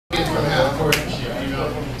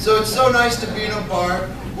So it's so nice to be in a bar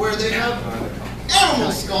where they have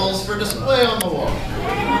animal skulls for display on the wall.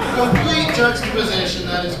 Complete juxtaposition,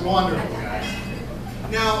 that is wonderful, guys.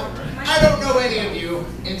 Now, I don't know any of you,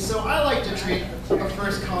 and so I like to treat a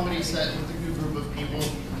first comedy set with a new group of people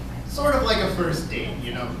sort of like a first date,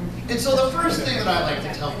 you know? And so the first thing that I like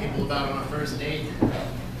to tell people about on a first date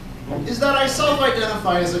is that I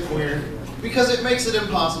self-identify as a queer because it makes it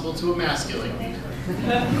impossible to emasculate me.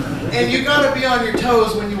 And you gotta be on your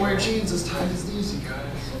toes when you wear jeans as tight as these, you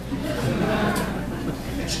guys.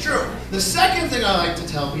 It's true. The second thing I like to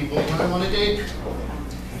tell people when I'm on a date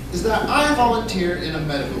is that I volunteer in a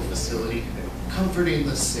medical facility comforting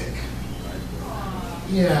the sick.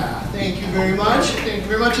 Yeah, thank you very much. Thank you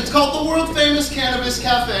very much. It's called the world famous Cannabis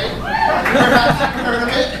Cafe. Perhaps you've heard of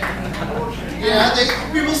it. Yeah,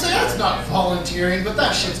 people say that's not volunteering, but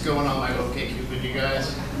that shit's going on my OkCupid, you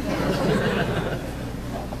guys.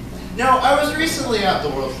 Now, I was recently at the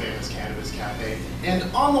world famous Cannabis Cafe, and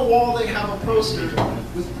on the wall they have a poster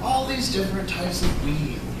with all these different types of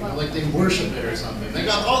weed. You know, like they worship it or something. They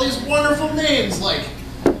got all these wonderful names like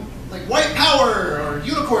White Power or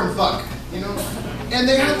Unicorn Fuck, you know? And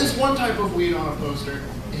they had this one type of weed on a poster.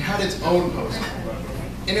 It had its own poster.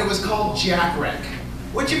 And it was called Jack Wreck.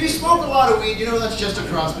 Which if you smoke a lot of weed, you know that's just a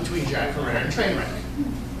cross between Jack Ferrer and Trainwreck.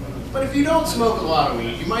 But if you don't smoke a lot of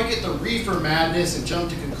weed, you might get the reefer madness and jump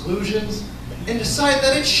to conclusions and decide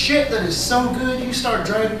that it's shit that is so good you start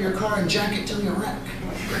driving your car and jack it till you wreck.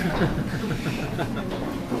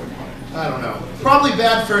 I don't know. Probably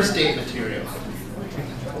bad first date material.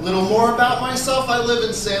 A little more about myself. I live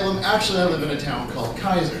in Salem. Actually, I live in a town called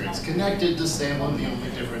Kaiser. It's connected to Salem. The only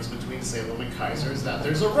difference between Salem and Kaiser is that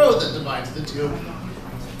there's a road that divides the two,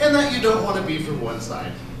 and that you don't want to be from one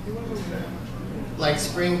side. Like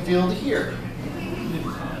Springfield here.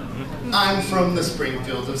 I'm from the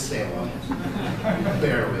Springfield of Salem.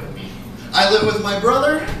 Bear with me. I live with my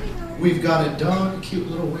brother. We've got a dog, a cute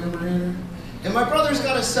little Weimaraner, and my brother's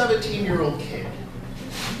got a 17-year-old kid.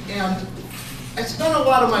 And I spent a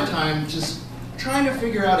lot of my time just trying to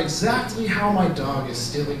figure out exactly how my dog is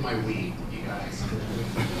stealing my weed, you guys.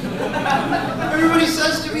 Everybody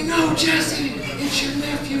says to me, "No, Jesse, it's your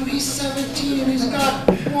nephew, he's 17, he's got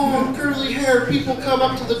long curly hair. People come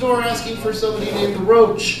up to the door asking for somebody named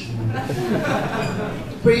Roach."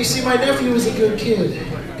 But you see, my nephew is a good kid,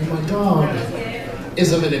 and my dog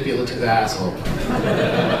is a manipulative asshole.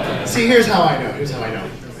 See, here's how I know,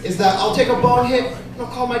 is that I'll take a bong hit, I'll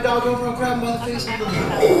call my dog over, I'll grab him by the face, and I'll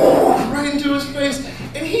go right into his face,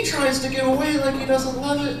 and he tries to get away like he doesn't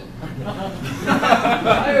love it.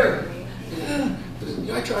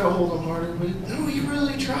 Yeah, I try to hold him harder, but no, he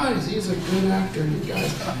really tries. He's a good actor, you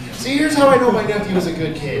guys. See, here's how I know my nephew is a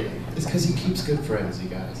good kid. It's because he keeps good friends, you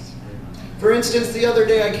guys. For instance, the other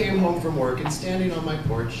day I came home from work, and standing on my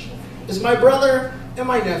porch is my brother and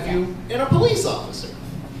my nephew and a police officer.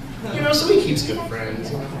 You know, so he keeps good friends.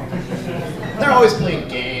 You know? They're always playing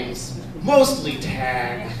games, mostly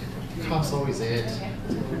tag. Cop's always it. It's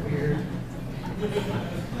a little weird.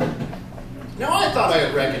 Now I thought I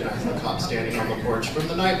had recognized the cop standing on the porch from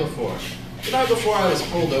the night before. The night before I was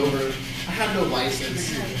pulled over, I had no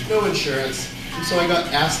license, no insurance, and so I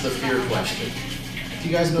got asked the fear question. Do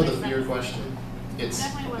you guys know the fear question? It's,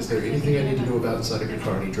 is there anything I need to know about inside of your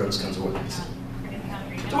car? Any drugs, guns, or weapons?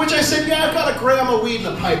 To which I said, yeah, I've got a gram of weed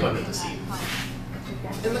and a pipe under the seat.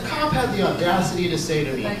 And the cop had the audacity to say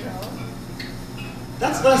to me,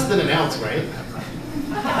 that's less than an ounce, right?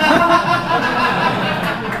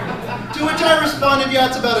 To which I responded, yeah,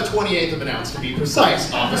 it's about a 1/28 of an ounce to be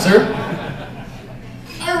precise, officer.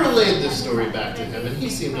 I relayed this story back to him, and he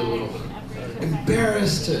seemed a little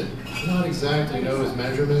embarrassed to not exactly know his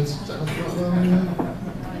measurements.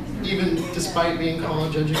 Even despite being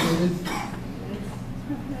college educated.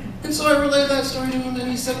 And so I relayed that story to him, and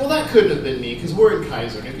he said, well, that couldn't have been me, because we're in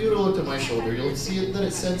Kaiser, and if you would have looked at my shoulder, you'll see that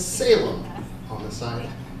it said Salem on the side.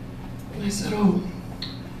 And I said, oh,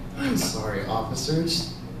 I'm sorry, officer.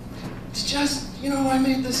 It's just, you know, I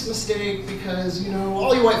made this mistake because, you know,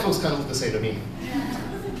 all you white folks kind of look the same to me.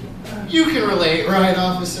 You can relate, right,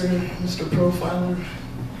 officer, Mr. Profiler?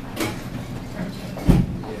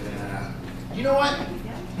 Yeah. You know what?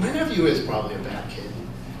 My nephew is probably a bad kid.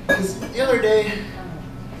 Because the other day,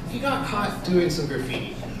 he got caught doing some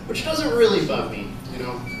graffiti, which doesn't really bug me, you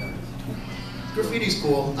know. Graffiti's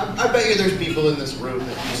cool. I bet you there's people in this room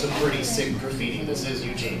that do some pretty sick graffiti. This is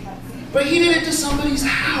Eugene. But he did it to somebody's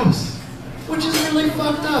house, which is really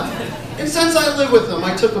fucked up. And since I live with him,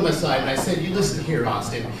 I took him aside and I said, you listen here,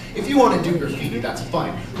 Austin, if you want to do graffiti, that's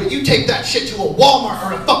fine. But you take that shit to a Walmart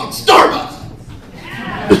or a fucking Starbucks!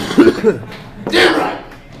 Damn right!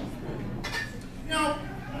 You know,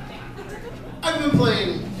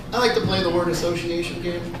 word association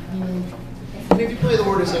game? And if you play the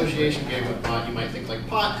word association game with pot, you might think like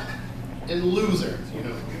pot and loser,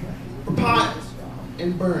 or pot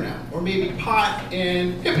and burnout, or maybe pot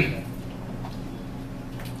and hippie.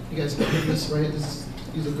 You guys know this, right?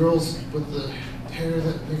 These are girls with the hair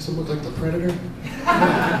that makes them look like the Predator. the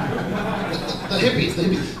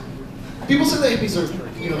hippies. People say the hippies are,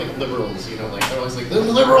 like liberals, like they're always like, the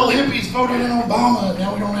liberal hippies voted in Obama,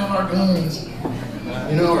 now we don't have our guns.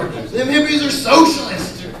 Or them hippies are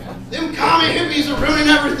socialists. Them commie hippies are ruining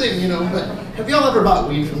everything, But have y'all ever bought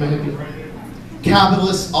weed from a hippie?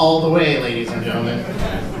 Capitalists all the way, ladies and gentlemen.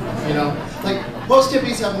 Like most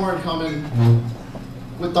hippies have more in common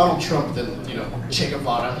with Donald Trump than, Che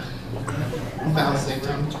Guevara. Mao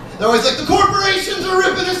Zedong. They're always like, the corporations are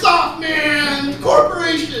ripping us off, man!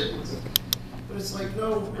 Corporations! But it's like,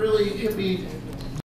 no, really, hippie,